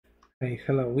Hey,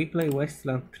 hello, we play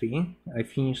Wasteland 3. I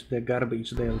finished the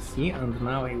garbage DLC and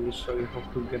now I will show you how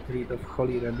to get rid of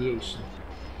holy radiation.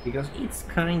 Because it's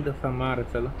kind of a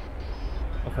marvel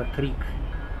of a trick.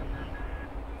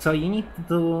 So you need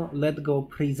to let go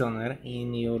prisoner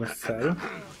in your cell.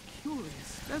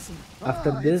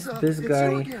 After this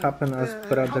guy happened as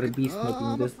Brother Beast Mode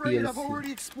in this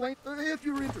DLC.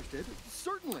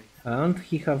 And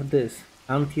he have this,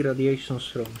 anti-radiation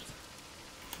shrooms.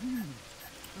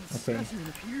 Okay.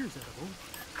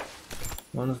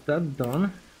 Once that's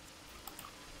done,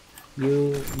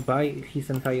 you buy his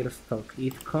entire stock.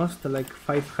 It costs like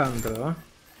 500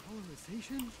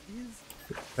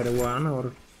 per one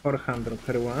or 400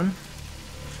 per one.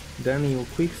 Then you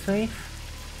quick save.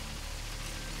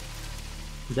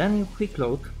 Then you quick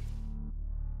load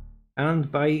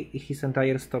and buy his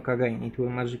entire stock again. It will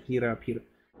magically reappear.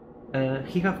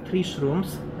 He have 3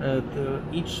 shrooms.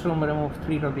 Each shroom remove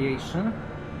 3 radiation.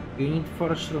 You need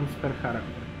 4 shrooms per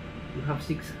character. You have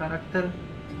 6 characters,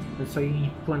 so you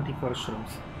need 24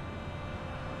 shrooms.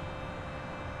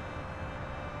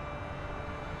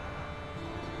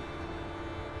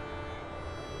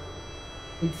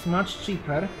 It's much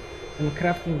cheaper than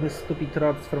crafting these stupid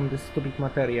rods from this stupid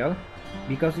material,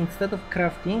 because instead of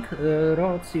crafting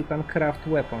rods, you can craft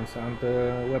weapons, and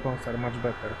weapons are much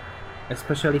better.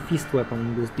 Especially fist weapon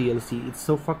in this DLC. It's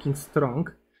so fucking strong.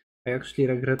 I actually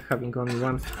regret having only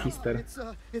one fister.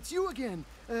 It's you again.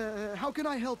 How can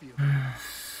I help you?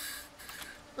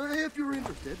 If you're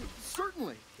interested,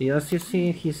 certainly. Yes, you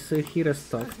see, he's here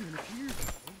stock.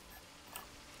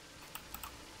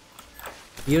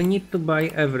 You need to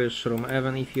buy every shroom,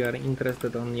 even if you are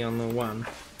interested only on one.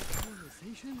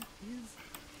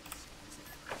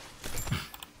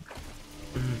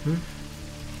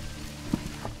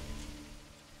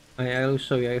 I'll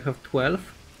show you. I have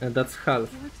 12. That's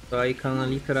half. So I can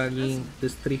literally,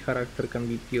 this 3 character can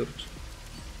be purged.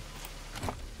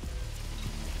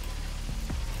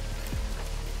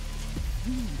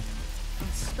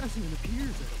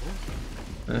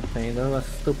 Okay, that was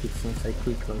stupid since I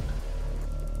quick load.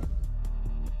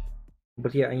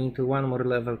 But yeah, I need one more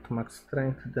level to max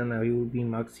strength, then I will be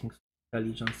maxing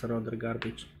intelligence or other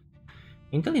garbage.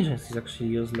 Intelligence is actually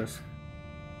useless.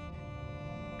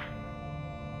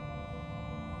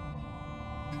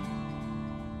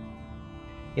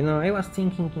 You know, I was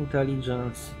thinking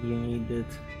intelligence you needed,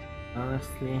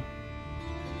 honestly.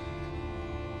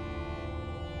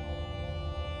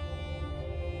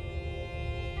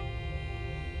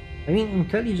 I mean,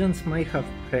 intelligence might have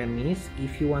premise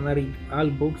if you wanna read all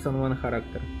books on one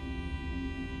character.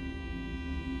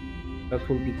 That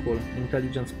would be cool.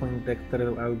 Intelligence point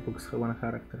detector, all books for one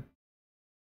character.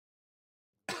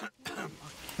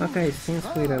 Okay, since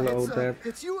we reloaded,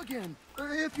 it's you again.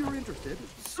 If you're interested,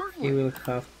 certainly. He will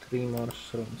have 3 more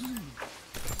shrooms.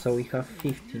 So we have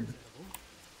 15.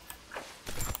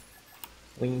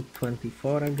 We need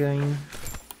 24 again.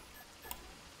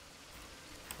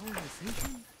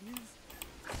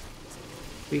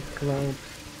 Quick load.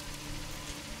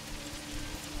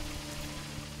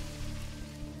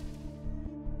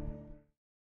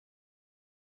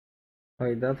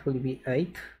 Okay, that will be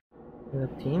 8.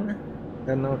 13.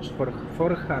 Then now for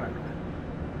 4 characters.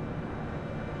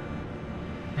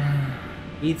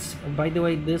 It's, by the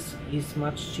way, this is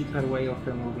much cheaper way of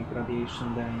removing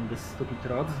radiation than the stupid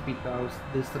rods, because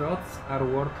these rods are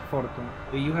worth fortune.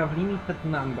 You have limited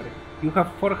number. You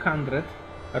have 400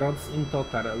 rods in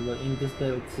total in this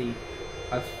DLC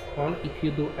as all if you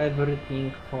do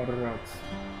everything for rods.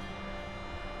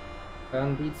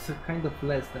 And it's kind of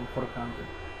less than 400.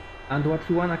 And what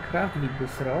you wanna craft with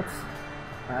these rods,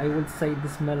 I would say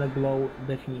this melee glow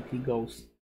definitely goes.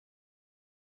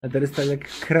 There is like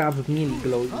crab meal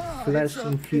glow, flesh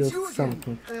infused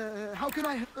something.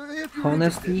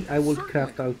 Honestly, I would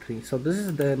craft all 3. So this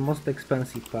is the most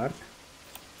expensive part.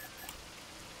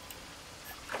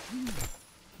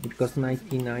 It costs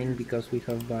 99 because we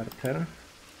have barter.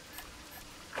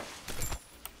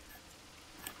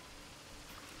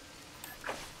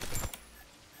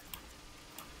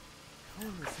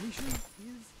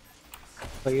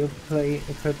 So you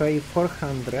pay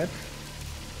 400.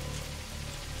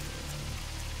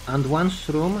 And one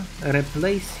shroom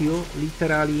replace you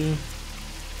literally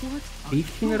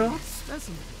 15 rods?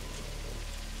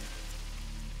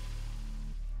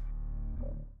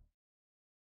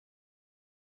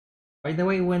 By the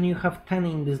way, when you have 10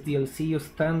 in this DLC, you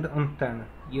stand on 10.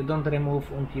 You don't remove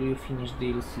until you finish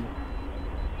DLC.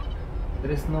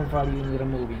 There is no value in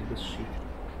removing this shit.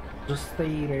 Just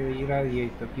stay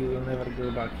irradiated, you will never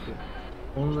go back here.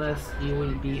 Unless you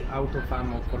will be out of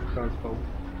ammo for crossbow.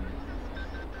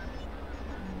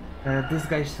 This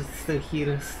guy still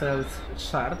here sells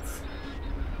shards.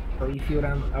 So if you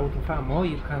run out of ammo,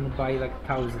 you can buy like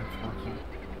 1,000 from him.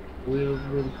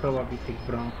 We'll probably take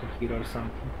Bronco here or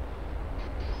something.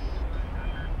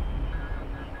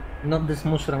 Not this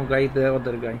mushroom guy, the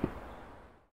other guy.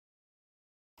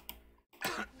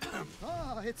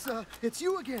 It's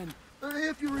you again.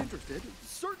 If you're interested,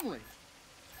 certainly.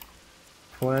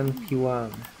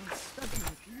 21. That's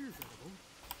not years ago.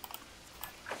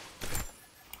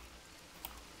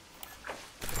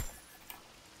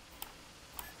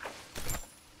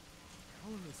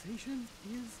 Colonization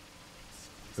is...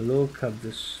 Look at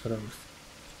the shrubs.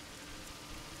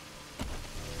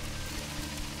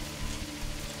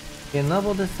 Yeah,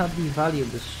 nobody sadly value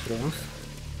these shrooms.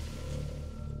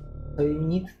 So you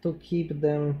need to keep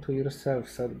them to yourself,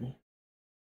 sadly.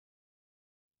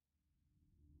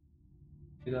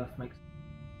 That makes sense.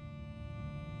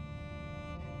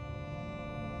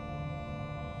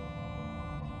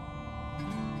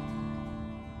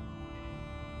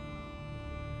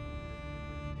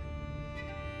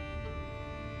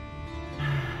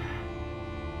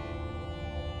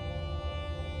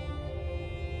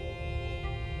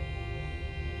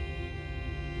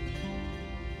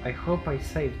 I hope I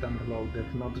saved and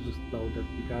loaded, not just loaded,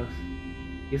 because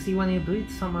you see, when you do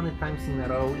it so many times in a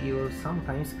row, you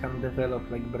sometimes can develop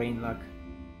like brain lag.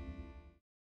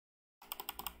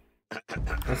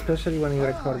 Especially when you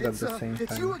record at the same time.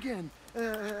 It's you again.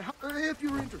 If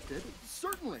you're interested,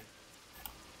 certainly.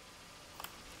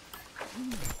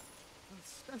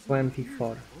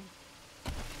 24.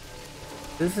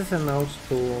 This is a note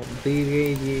to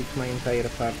deirradiate my entire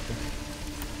party.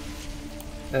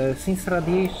 Since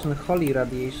radiation, holy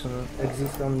radiation,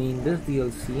 exists only in this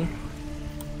DLC,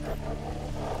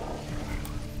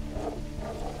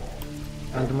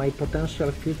 and my potential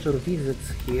future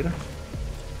visits here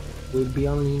will be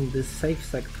only in the safe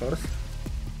sectors,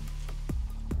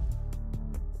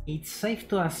 it's safe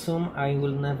to assume I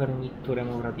will never need to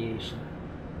remove radiation.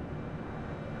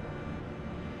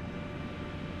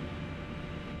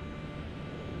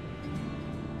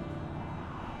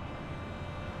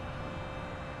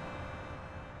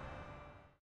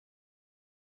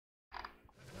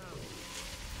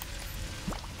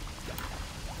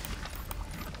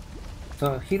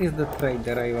 So here is the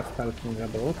trader I was talking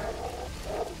about.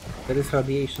 There is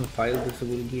radiation file, this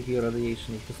will give you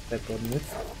radiation if you step on it.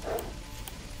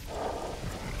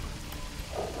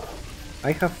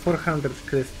 I have 400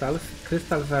 crystals.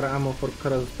 Crystals are ammo for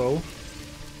crossbow.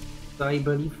 So I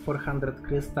believe 400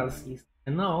 crystals is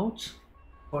enough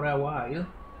for a while,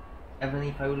 even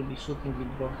if I will be shooting with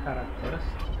both characters,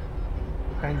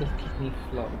 to kind of keep me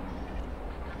flow.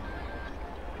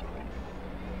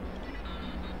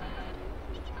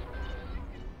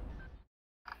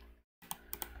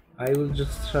 I will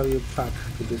just show you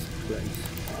path to this place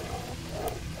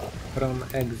from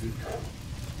exit.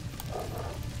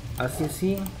 As you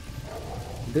see,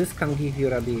 this can give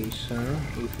you radiation.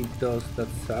 If it does, that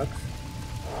sucks.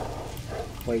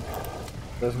 Wait,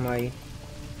 does my...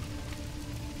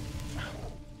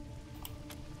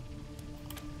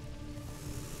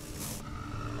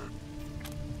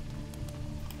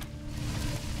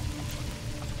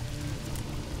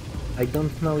 I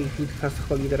don't know if it has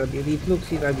holy radiation. It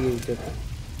looks irradiated.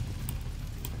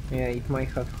 Yeah, it might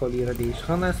have holy radiation.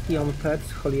 Honestly, on pets,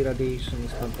 holy radiation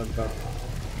is not that bad.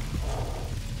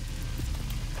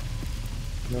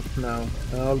 Not now.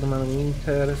 Old Man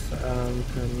Winters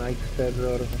and Night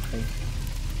Terror. Okay.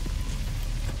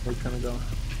 We can go.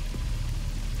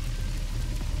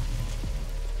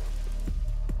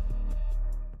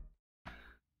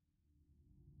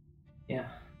 Yeah.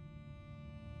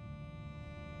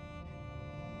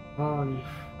 Holy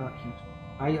fucking...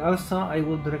 I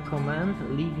would recommend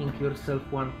leaving yourself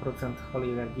 1% holy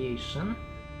radiation,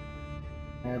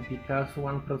 because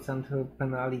 1%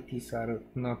 penalties are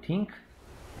nothing,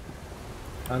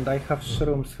 and I have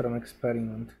shrooms from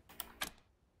experiment.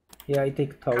 Yeah, I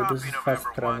take tow, this is fast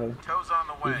travel.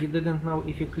 If you didn't know,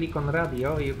 if you click on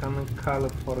radio, you can call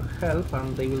for help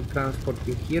and they will transport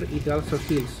you here. It also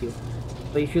heals you.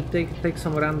 So if you take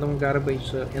some random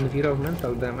garbage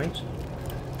environmental damage,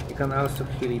 you can also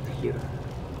heal it here.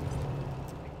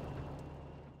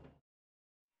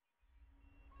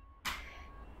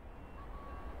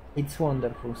 It's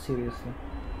wonderful, seriously.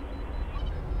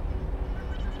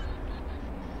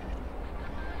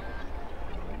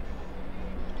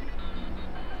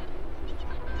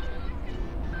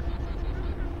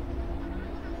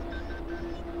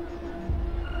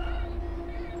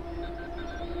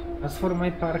 As for my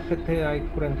parket, I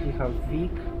currently have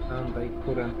Vic and I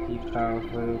currently have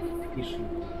Fishy.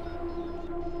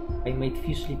 I made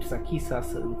fish lips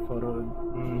akisas for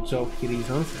jokey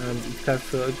reasons, and it has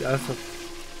also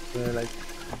like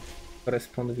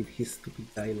correspond with his stupid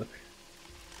dialogue.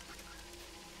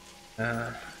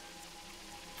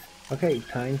 Okay,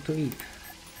 time to eat.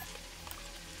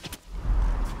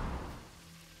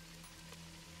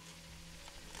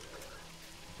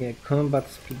 Yeah, combat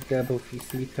speed debuff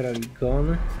is literally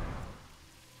gone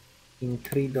in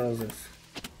 3 doses.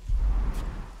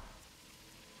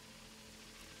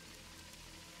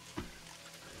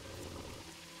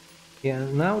 Yeah,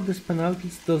 now this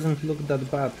penalties doesn't look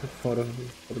that bad for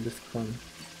this con.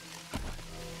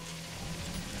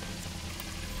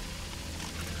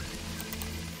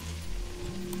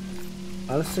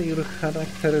 Also, your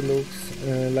character looks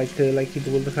like it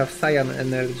would have cyan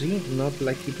energy, not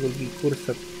like it will be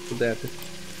cursed to death.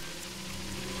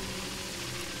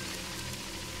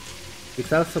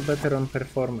 It's also better on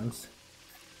performance,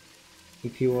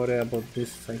 if you worry about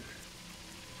this side.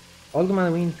 Old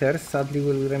Man Winter sadly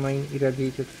will remain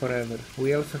irradiated forever.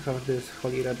 We also have this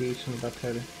Holy Radiation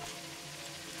battery.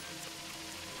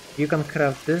 You can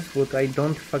craft this, but I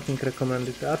don't fucking recommend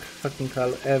it at fucking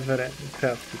all ever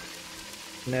craft it.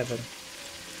 Never.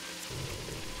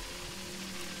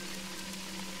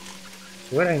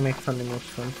 Where I make funny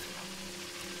mushrooms?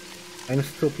 I'm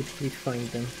stupid, please find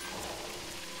them.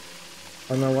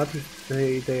 Oh no, what if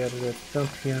they are red? No,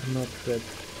 they are not red.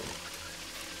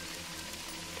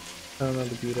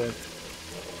 Cannot be red.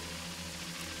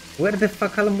 Where the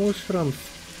fuck are mushrooms?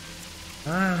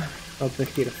 Ah, over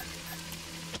here.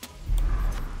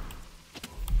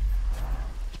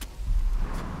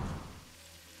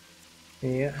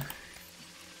 Yeah.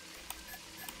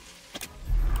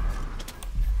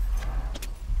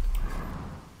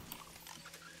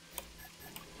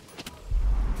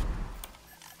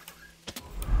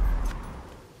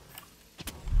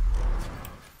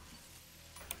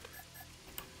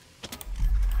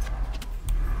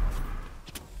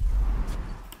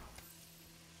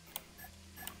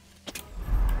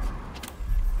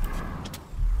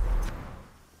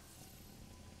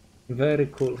 Very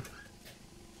cool.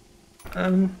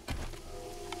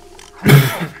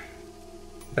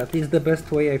 That is the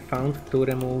best way I found to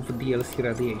remove DLC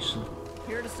radiation.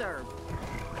 Here to serve.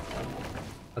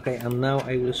 Okay, and now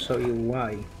I will show you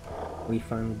why we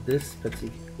found this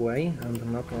specific way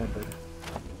and not other.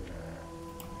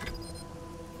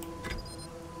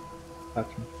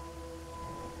 Fucking.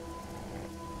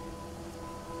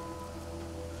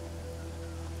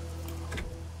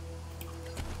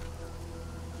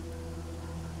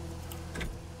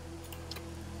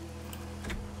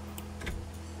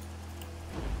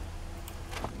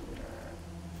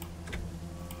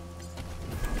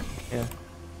 Yeah.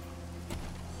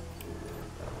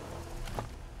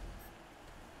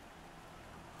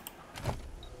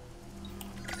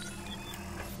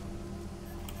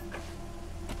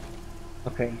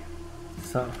 Okay,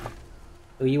 so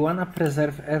you wanna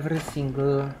preserve every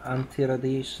single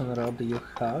anti-radiation rod you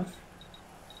have.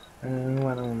 One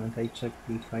moment, I check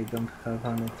if I don't have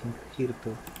anything here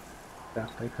to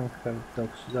craft. I can craft those.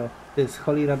 So, this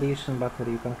Holy Radiation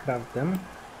battery, you can craft them.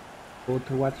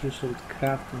 But what you should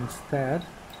craft instead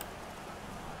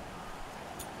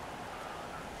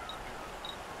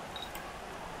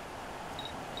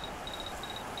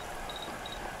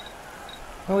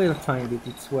I will find it,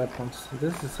 it's weapons.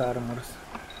 This is armors.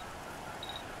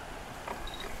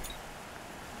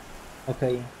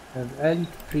 Okay, and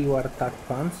elite pre-war attack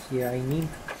pants. Yeah, I need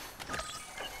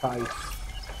 5.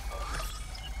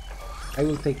 I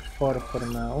will take 4 for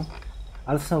now.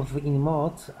 Also in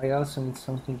mods, I also need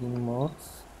something in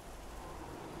mods.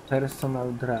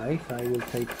 Personal drive, I will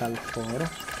take all 4.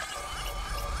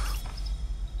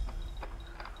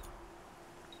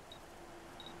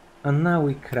 And now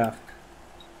we craft.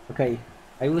 Okay,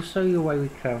 I will show you why we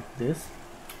craft this.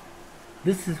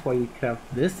 This is why we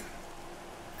craft this.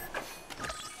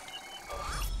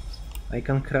 I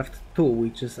can craft 2,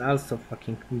 which is also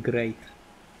fucking great.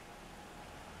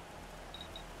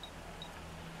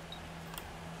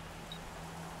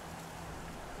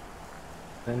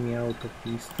 Semi-auto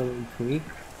pistol, it's weak.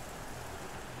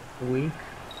 Weak.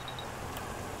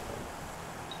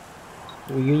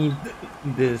 You need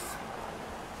this.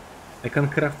 I can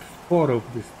craft 4 of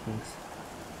these things.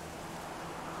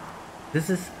 This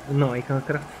is... no, I can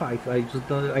craft 5. I just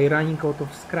don't... I'm running out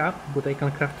of scrap, but I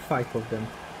can craft 5 of them.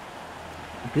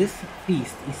 This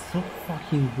feast is so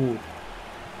fucking good.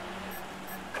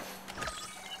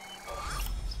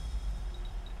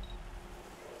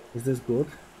 Is this good?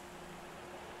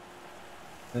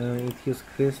 It uses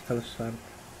crystal shard.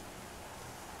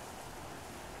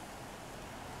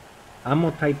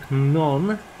 Ammo type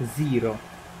non 0.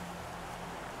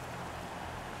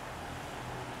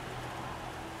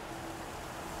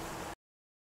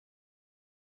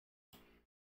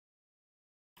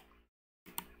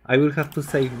 I will have to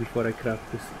save before I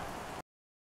craft this.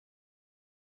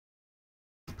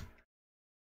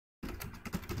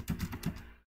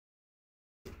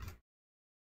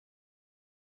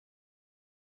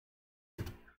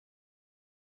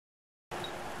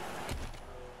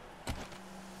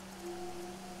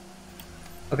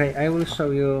 Okay, I will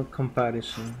show you a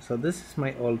comparison. So this is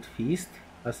my old fist.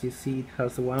 As you see, it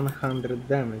has 100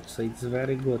 damage, so it's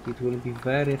very good. It will be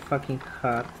very fucking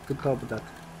hard to top that.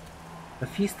 The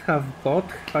fist have both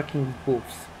fucking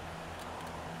buffs.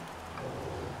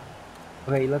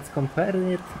 Okay, let's compare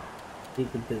it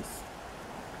with this.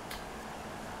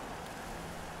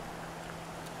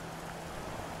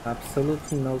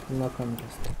 Absolutely no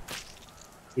contest.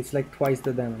 It's like twice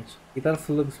the damage. It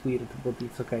also looks weird, but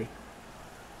it's okay.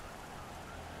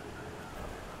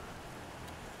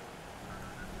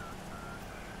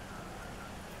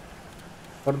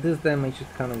 For this damage it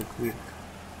can look weird.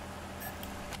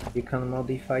 You can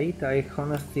modify it. I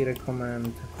honestly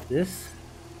recommend this.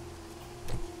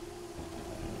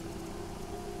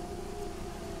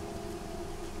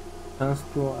 Chance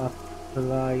to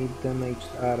apply damaged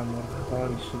armor.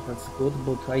 Holy shit, that's good,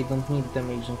 but I don't need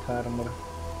damaging armor.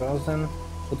 Frozen.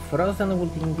 But frozen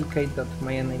would indicate that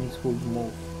my enemies would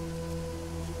move.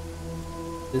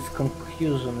 This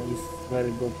confusion is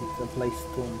very good. It applies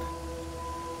stunned.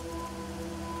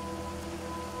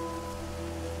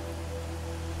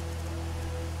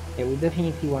 Yeah, we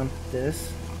definitely want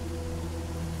this.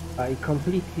 I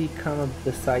completely cannot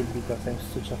decide because I'm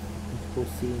such a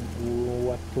pussy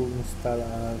what to install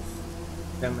as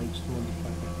damage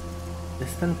modifier.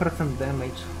 This 10%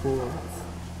 damage hurts.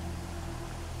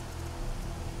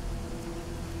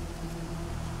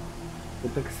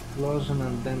 With explosion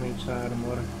and damage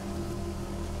armor.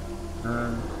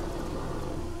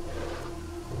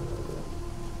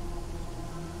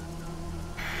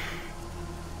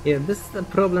 Yeah, this is the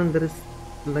problem. There is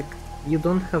like you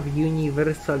don't have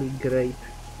universally great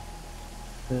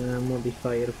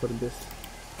modifier for this.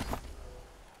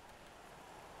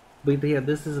 But yeah,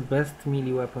 this is the best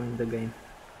melee weapon in the game.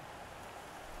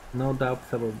 No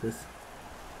doubts about this.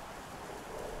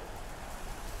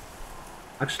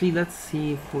 Actually, let's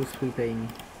see full split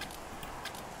aiming.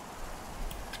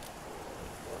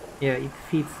 Yeah, it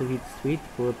fits with sweet,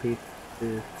 but it's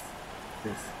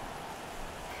this.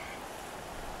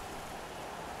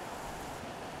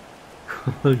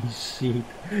 Holy shit,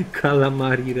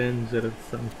 Calamari Ranger or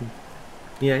something.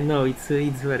 Yeah, no, it's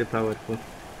very powerful.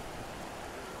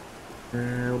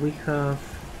 We have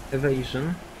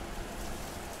evasion.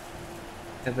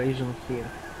 Evasion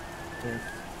here. Yes.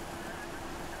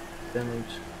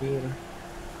 Damage here.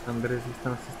 And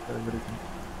resistances to everything.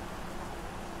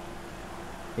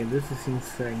 Yeah, this is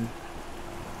insane.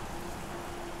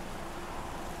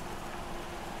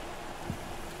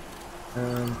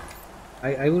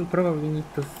 I will probably need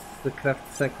to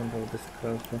craft second of this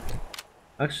crossbow.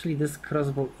 Actually, this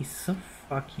crossbow is so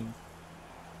fucking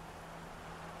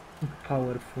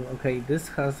powerful. Okay, this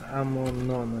has ammo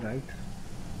none, right?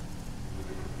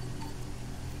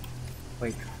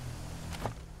 Wait.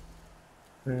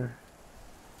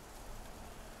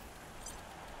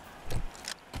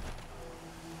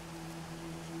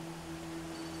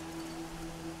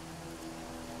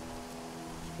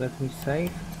 Let me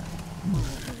save.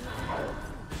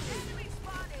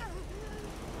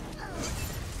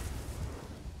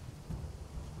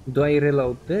 Do I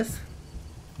reload this?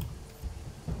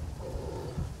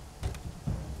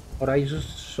 Or I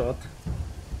just shot?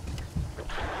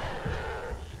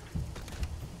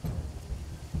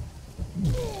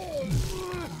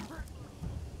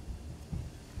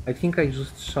 I think I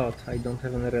just shot. I don't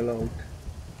have any reload.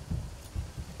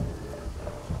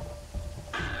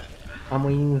 Ammo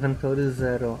in inventory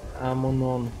 0. Ammo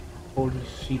none. Holy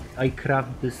shit. I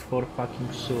craft this for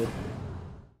fucking sure.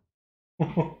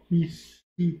 Holy shit.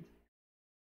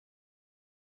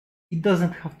 It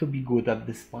doesn't have to be good at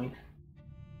this point.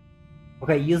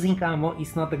 Okay, using ammo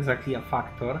is not exactly a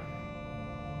factor.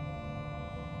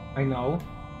 I know.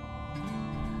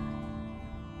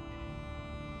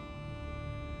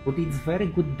 But it's very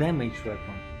good damage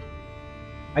weapon.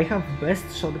 I have best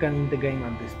shotgun in the game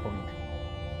at this point.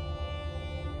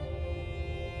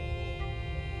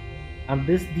 And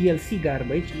this DLC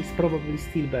garbage is probably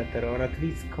still better, or at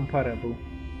least comparable.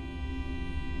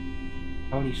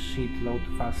 Holy shit, load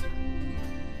fast.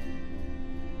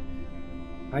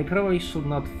 I probably should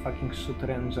not fucking shoot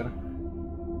Ranger.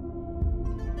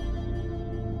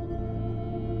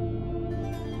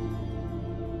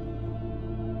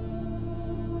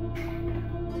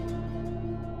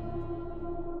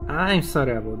 I'm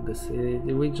sorry about this.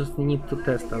 We just need to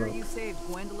test a lot. You saved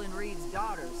Gwendolyn Reed's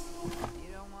daughters.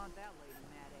 You don't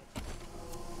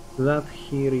That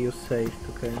here you saved,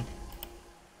 okay.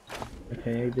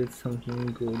 Okay, I did something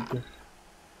good.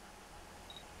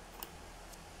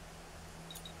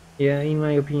 Yeah, in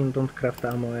my opinion, don't craft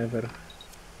ammo ever.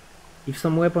 If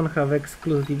some weapon have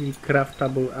exclusively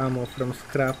craftable ammo from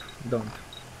scrap, don't.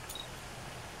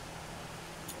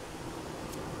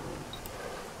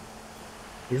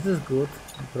 Is this good?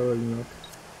 Probably not.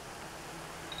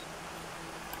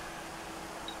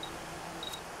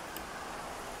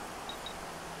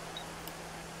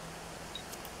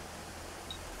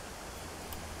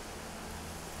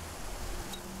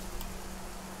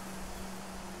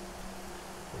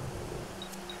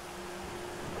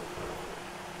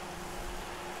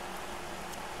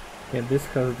 Yeah, this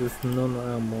has this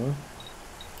non-ammo.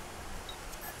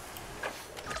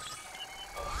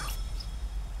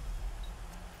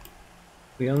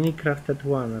 We only crafted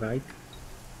one, right?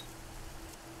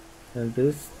 And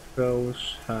this throws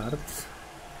shards.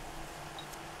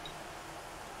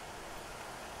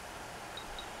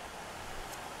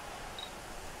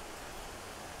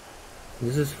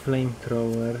 This is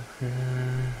flamethrower.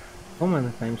 How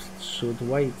many times it shoot?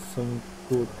 Why it's so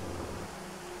good?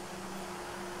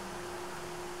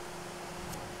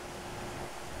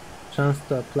 Chance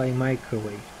to apply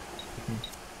microwave.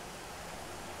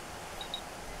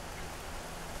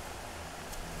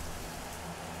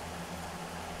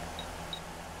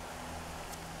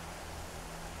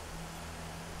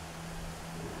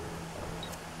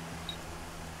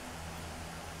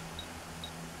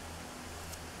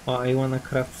 Oh, I wanna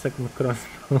craft second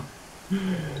crossbow.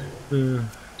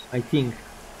 I think.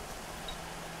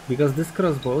 Because these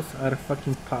crossbows are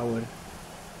fucking power.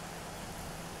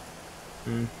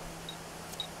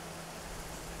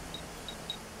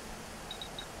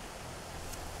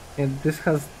 And this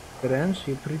has range.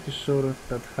 You're pretty sure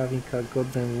that having a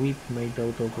goddamn whip made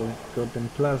out of a goddamn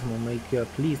plasma make you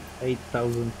at least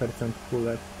 8000%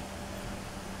 cooler.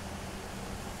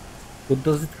 But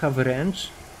does it have range?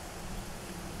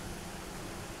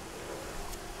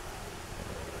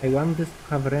 I want this to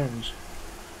have range.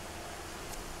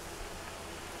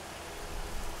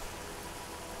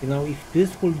 You know, if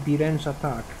this would be range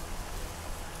attack.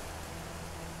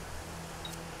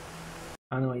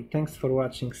 Anyway, thanks for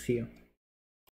watching, see you.